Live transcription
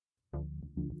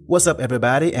What's up,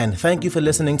 everybody, and thank you for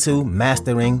listening to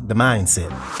Mastering the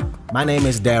Mindset. My name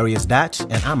is Darius Dotch,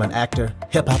 and I'm an actor,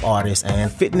 hip-hop artist,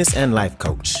 and fitness and life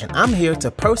coach. And I'm here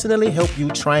to personally help you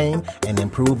train and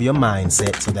improve your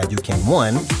mindset so that you can,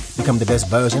 1, become the best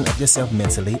version of yourself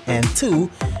mentally, and 2,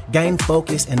 gain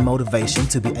focus and motivation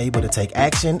to be able to take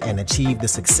action and achieve the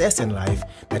success in life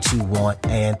that you want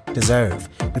and deserve.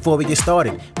 Before we get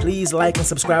started, please like and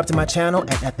subscribe to my channel,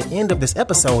 and at the end of this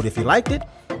episode, if you liked it,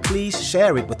 please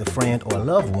share it with a friend or a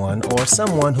loved one or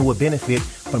someone who would benefit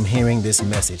from hearing this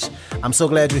message. I'm so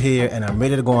glad you're here, and I'm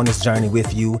ready to go on this journey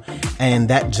with you, and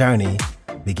that journey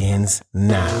begins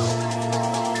now.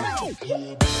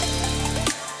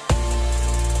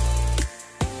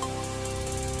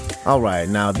 All right,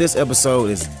 now this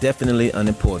episode is definitely an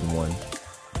important one.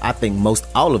 I think most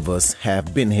all of us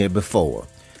have been here before.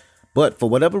 But for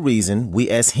whatever reason, we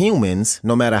as humans,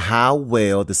 no matter how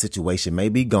well the situation may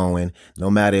be going, no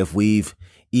matter if we've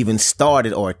even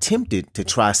started or attempted to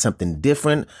try something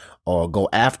different or go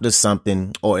after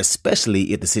something, or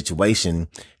especially if the situation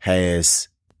has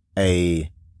a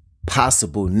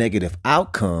possible negative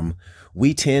outcome,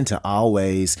 we tend to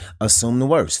always assume the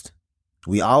worst.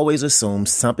 We always assume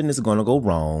something is going to go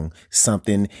wrong,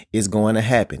 something is going to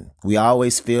happen. We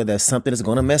always feel that something is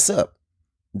going to mess up,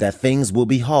 that things will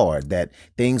be hard, that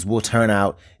things will turn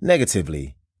out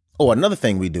negatively. Or another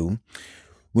thing we do,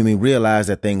 when we realize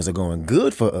that things are going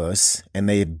good for us and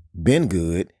they've been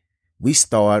good, we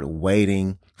start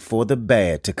waiting for the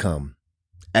bad to come.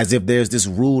 As if there's this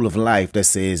rule of life that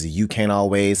says you can't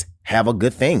always have a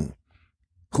good thing.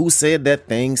 Who said that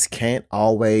things can't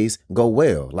always go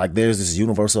well? Like there's this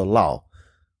universal law.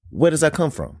 Where does that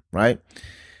come from, right?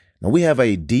 Now, we have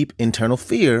a deep internal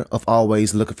fear of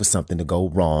always looking for something to go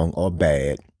wrong or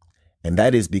bad. And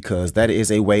that is because that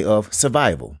is a way of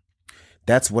survival.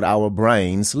 That's what our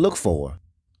brains look for.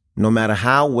 No matter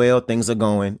how well things are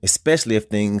going, especially if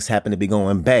things happen to be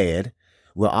going bad,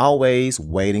 we're always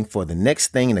waiting for the next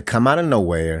thing to come out of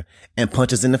nowhere and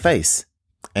punch us in the face.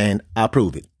 And I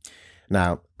prove it.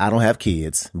 Now, I don't have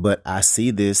kids, but I see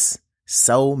this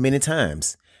so many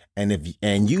times.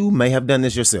 And you may have done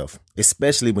this yourself,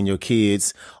 especially when your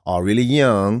kids are really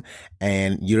young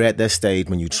and you're at that stage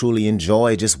when you truly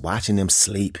enjoy just watching them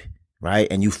sleep, right?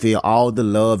 And you feel all the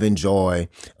love and joy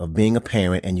of being a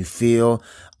parent, and you feel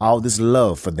all this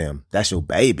love for them. That's your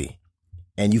baby.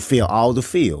 And you feel all the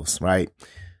feels, right?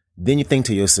 Then you think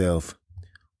to yourself,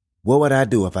 what would I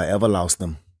do if I ever lost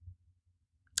them?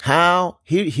 Here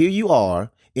you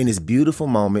are in this beautiful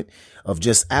moment of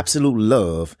just absolute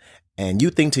love. And you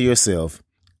think to yourself,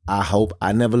 I hope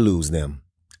I never lose them.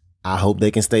 I hope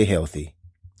they can stay healthy.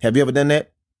 Have you ever done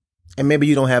that? And maybe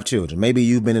you don't have children. Maybe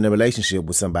you've been in a relationship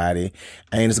with somebody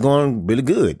and it's going really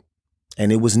good.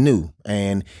 And it was new.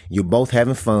 And you're both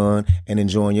having fun and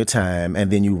enjoying your time.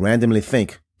 And then you randomly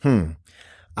think, I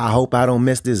hope I don't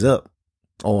mess this up.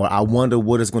 Or I wonder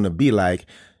what it's going to be like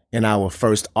in our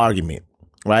first argument,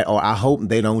 right? Or I hope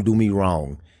they don't do me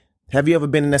wrong. Have you ever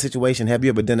been in that situation? Have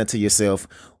you ever done it to yourself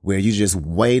where you're just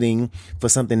waiting for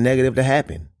something negative to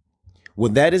happen?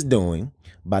 What that is doing,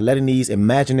 by letting these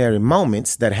imaginary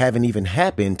moments that haven't even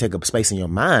happened take up space in your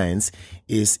minds,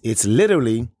 is it's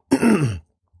literally,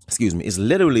 it's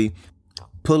literally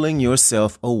pulling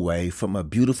yourself away from a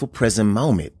beautiful present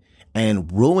moment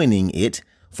and ruining it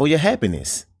for your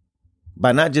happiness.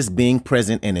 By not just being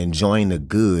present and enjoying the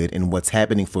good and what's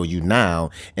happening for you now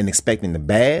and expecting the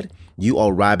bad, you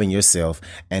are robbing yourself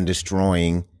and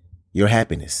destroying your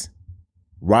happiness.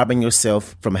 Robbing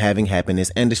yourself from having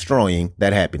happiness and destroying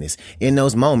that happiness. In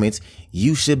those moments,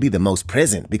 you should be the most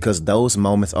present because those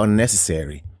moments are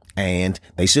necessary and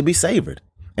they should be savored.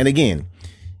 And again,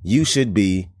 you should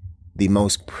be the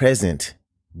most present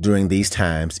during these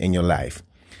times in your life.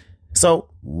 So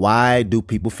why do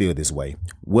people feel this way?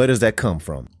 Where does that come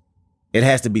from? It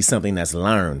has to be something that's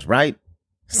learned, right?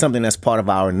 Something that's part of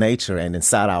our nature and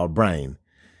inside our brain.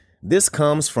 This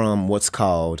comes from what's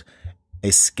called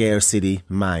a scarcity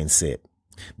mindset.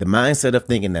 The mindset of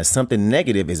thinking that something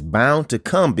negative is bound to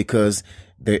come because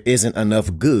there isn't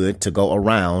enough good to go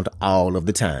around all of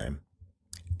the time.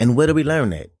 And where do we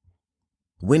learn that?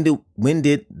 When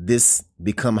did this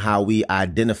become how we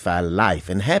identify life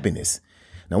and happiness?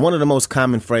 Now, one of the most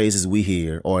common phrases we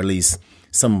hear, or at least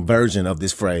some version of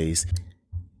this phrase,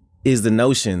 is the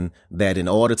notion that in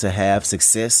order to have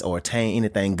success or attain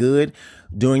anything good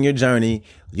during your journey,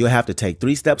 you'll have to take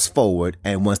 3 steps forward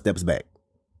and 1 step back,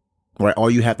 right?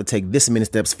 Or you have to take this many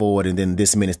steps forward and then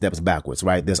this many steps backwards,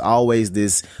 right? There's always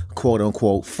this quote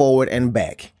unquote forward and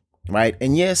back, right?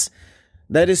 And yes,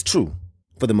 that is true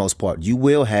for the most part. You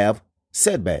will have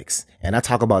setbacks. And I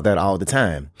talk about that all the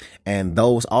time. And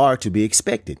those are to be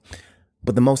expected.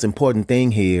 But the most important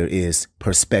thing here is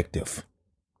perspective.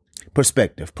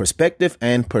 Perspective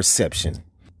and perception.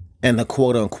 And the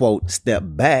quote unquote step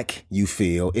back you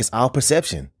feel is our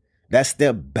perception. That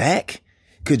step back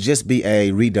could just be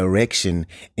a redirection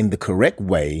in the correct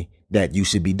way that you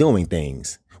should be doing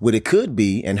things. What it could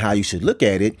be, and how you should look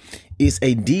at it, is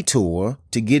a detour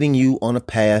to getting you on a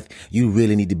path you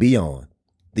really need to be on.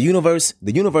 The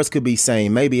universe could be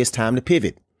saying maybe it's time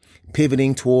to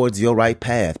pivoting towards your right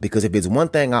path. Because if it's one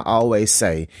thing I always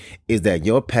say is that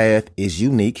your path is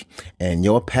unique and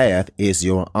your path is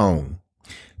your own.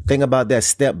 Think about that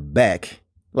step back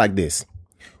like this.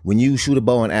 When you shoot a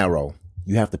bow and arrow,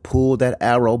 you have to pull that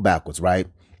arrow backwards, right?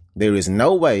 There is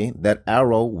no way that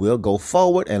arrow will go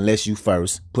forward unless you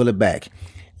first pull it back.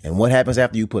 And what happens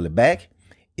after you pull it back?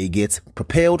 It gets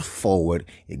propelled forward.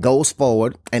 It goes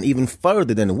forward and even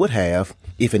further than it would have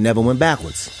if it never went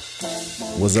backwards.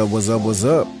 What's up?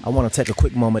 I want to take a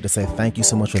quick moment to say thank you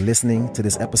so much for listening to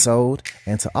this episode,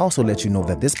 and to also let you know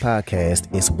that this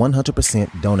podcast is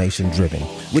 100% donation driven,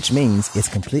 which means it's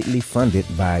completely funded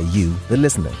by you, the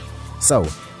listener. So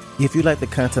if you like the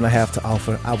content I have to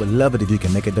offer, I would love it if you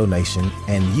can make a donation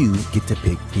and you get to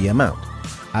pick the amount.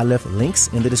 I left links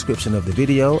in the description of the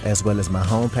video as well as my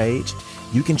homepage.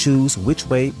 You can choose which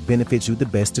way benefits you the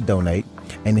best to donate.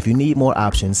 And if you need more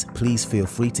options, please feel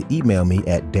free to email me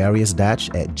at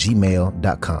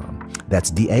dariusdotch@gmail.com. That's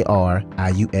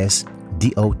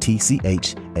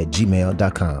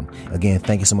DariusDotch@gmail.com. Again,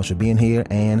 thank you so much for being here,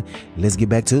 and let's get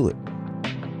back to it.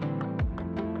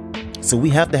 So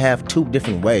we have to have two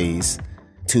different ways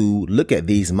to look at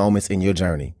these moments in your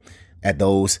journey, at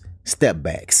those step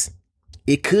backs.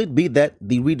 It could be that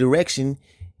the redirection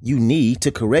you need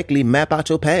to correctly map out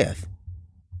your path.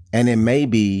 And it may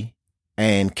be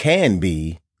and can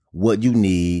be what you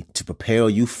need to propel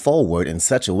you forward in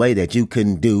such a way that you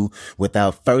couldn't do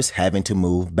without first having to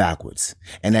move backwards.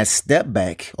 And that step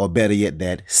back, or better yet,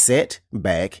 that set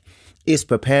back, is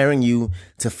preparing you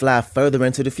to fly further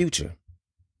into the future.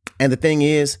 And the thing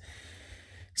is,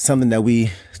 something that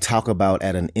we talk about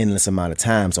at an endless amount of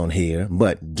times on here,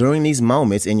 but during these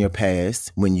moments in your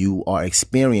past, when you are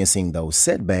experiencing those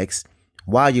setbacks,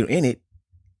 while you're in it,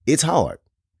 it's hard.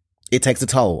 It takes a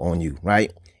toll on you,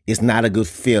 right? It's not a good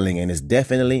feeling, and it's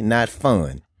definitely not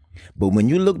fun. But when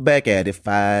you look back at it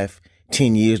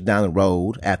 5-10 years down the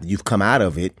road, after you've come out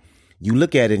of it, you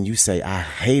look at it and you say, I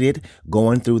hated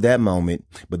going through that moment,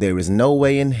 but there is no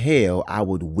way in hell I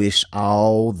would wish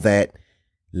all that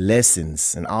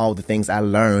lessons and all the things I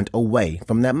learned away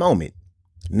from that moment.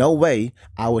 No way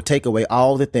I would take away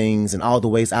all the things and all the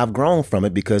ways I've grown from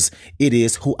it, because it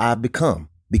is who I've become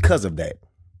because of that.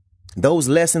 Those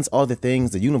lessons are the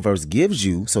things the universe gives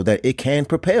you so that it can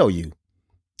propel you.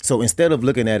 So instead of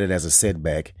looking at it as a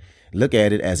setback, look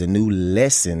at it as a new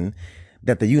lesson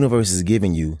that the universe is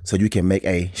giving you so you can make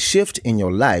a shift in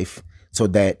your life so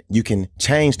that you can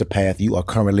change the path you are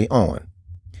currently on.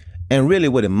 And really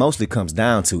what it mostly comes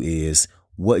down to is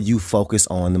what you focus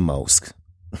on the most.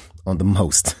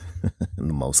 The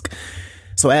most.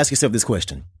 So ask yourself this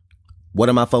question. What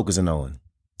am I focusing on?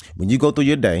 When you go through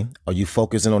your day, are you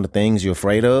focusing on the things you're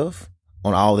afraid of?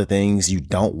 On all the things you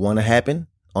don't want to happen?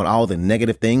 On all the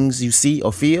negative things you see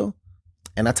or feel?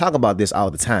 And I talk about this all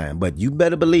the time, but you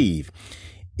better believe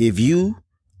if you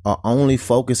are only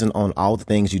focusing on all the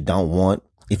things you don't want,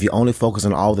 if you're only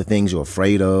focusing on all the things you're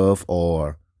afraid of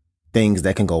or things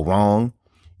that can go wrong,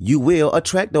 you will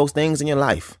attract those things in your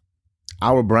life.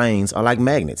 Our brains are like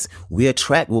magnets. We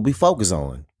attract what we focus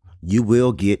on. You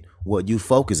will get what you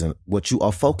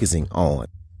are focusing on.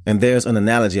 And there's an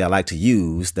analogy I like to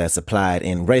use that's applied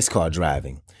in race car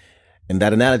driving. And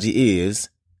that analogy is,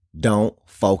 don't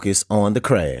focus on the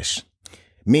crash.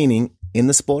 Meaning, in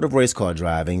the sport of race car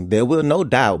driving, there will no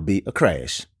doubt be a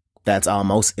crash. That's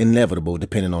almost inevitable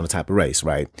depending on the type of race,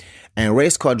 right? And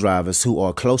race car drivers who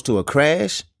are close to a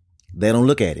crash, they don't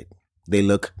look at it. They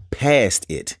look past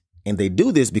it. And they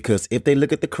do this because if they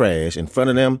look at the crash in front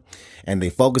of them and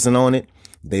they're focusing on it,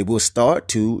 they will start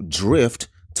to drift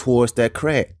towards that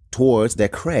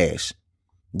crash.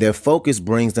 Their focus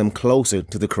brings them closer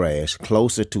to the crash,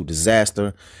 closer to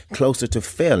disaster, closer to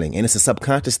failing. And it's a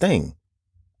subconscious thing.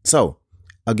 So,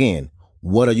 again,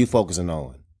 what are you focusing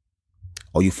on?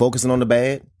 Are you focusing on the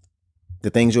bad, the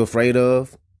things you're afraid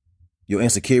of, your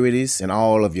insecurities and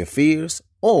all of your fears?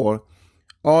 Or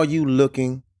are you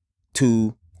looking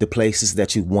to the places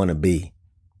that you want to be,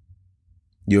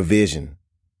 your vision,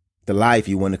 the life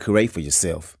you want to create for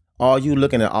yourself? Are you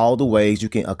looking at all the ways you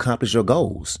can accomplish your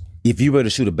goals? If you were to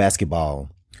shoot a basketball,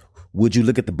 Would you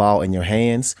look at the ball in your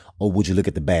hands or would you look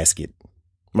at the basket,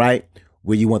 right?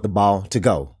 Where you want the ball to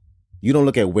go. You don't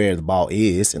look at where the ball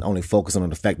is and only focus on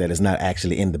the fact that it's not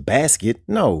actually in the basket.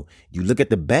 No, you look at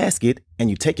the basket and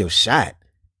you take your shot.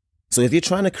 So if you're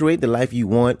trying to create the life you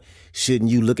want,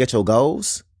 shouldn't you look at your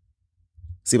goals?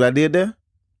 See what I did there?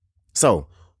 So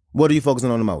what are you focusing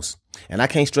on the most? And I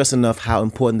can't stress enough how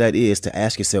important that is to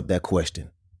ask yourself that question.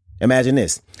 Imagine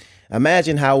this.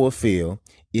 Imagine how it would feel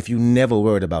if you never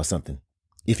worried about something.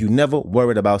 If you never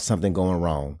worried about something going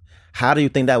wrong, how do you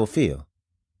think that would feel?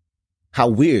 How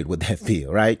weird would that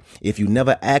feel, right? If you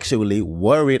never actually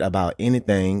worried about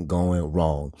anything going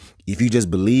wrong. If you just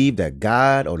believe that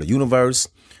God or the universe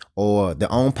or the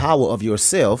own power of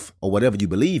yourself or whatever you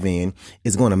believe in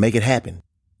is going to make it happen.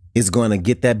 It's going to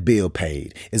get that bill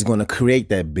paid. It's going to create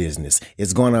that business.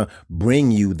 It's going to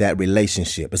bring you that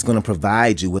relationship. It's going to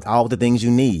provide you with all the things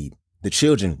you need, the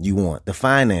children you want, the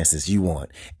finances you want,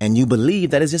 and you believe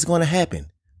that it's just going to happen.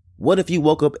 What if you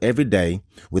woke up every day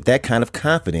with that kind of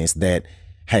confidence that,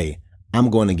 hey, I'm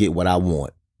going to get what I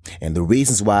want? And the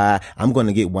reasons why I'm going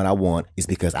to get what I want is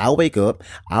because I wake up,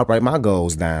 I write my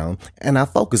goals down, and I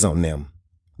focus on them.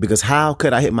 Because how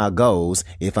could I hit my goals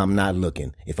if I'm not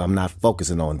looking, if I'm not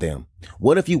focusing on them?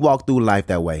 What if you walk through life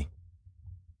that way?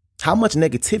 How much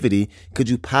negativity could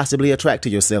you possibly attract to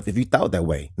yourself if you thought that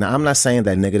way? Now, I'm not saying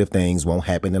that negative things won't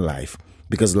happen in life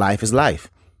because life is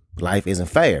life. Life isn't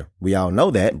fair. We all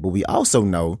know that, but we also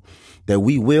know that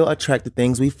we will attract the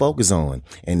things we focus on.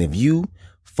 And if you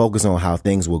focus on how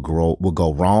things will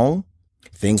go wrong,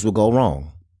 things will go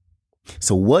wrong.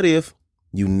 So what if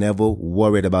you never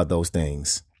worried about those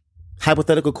things?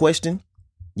 Hypothetical question.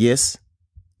 Yes.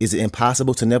 Is it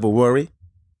impossible to never worry?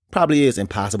 Probably is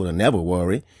impossible to never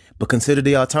worry, but consider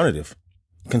the alternative.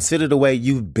 Consider the way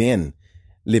you've been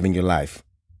living your life.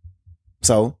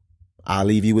 So I'll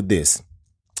leave you with this.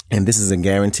 And this is a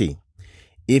guarantee.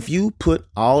 If you put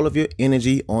all of your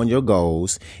energy on your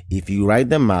goals, if you write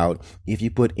them out, if you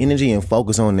put energy and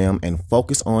focus on them and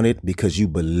focus on it because you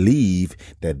believe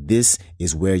that this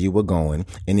is where you were going,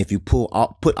 and if you put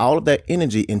all of that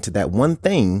energy into that one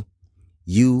thing,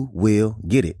 you will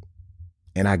get it.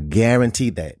 And I guarantee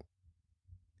that.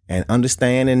 And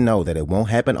understand and know that it won't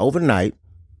happen overnight,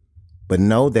 but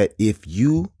know that if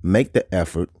you make the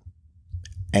effort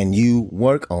and you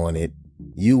work on it,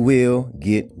 you will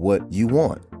get what you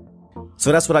want.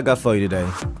 So that's what I got for you today.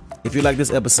 If you like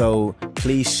this episode,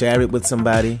 please share it with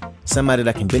somebody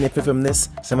that can benefit from this,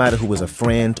 somebody who is a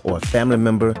friend or a family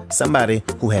member, somebody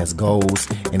who has goals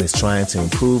and is trying to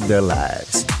improve their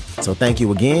lives. So thank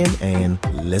you again, and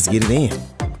let's get it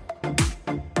in.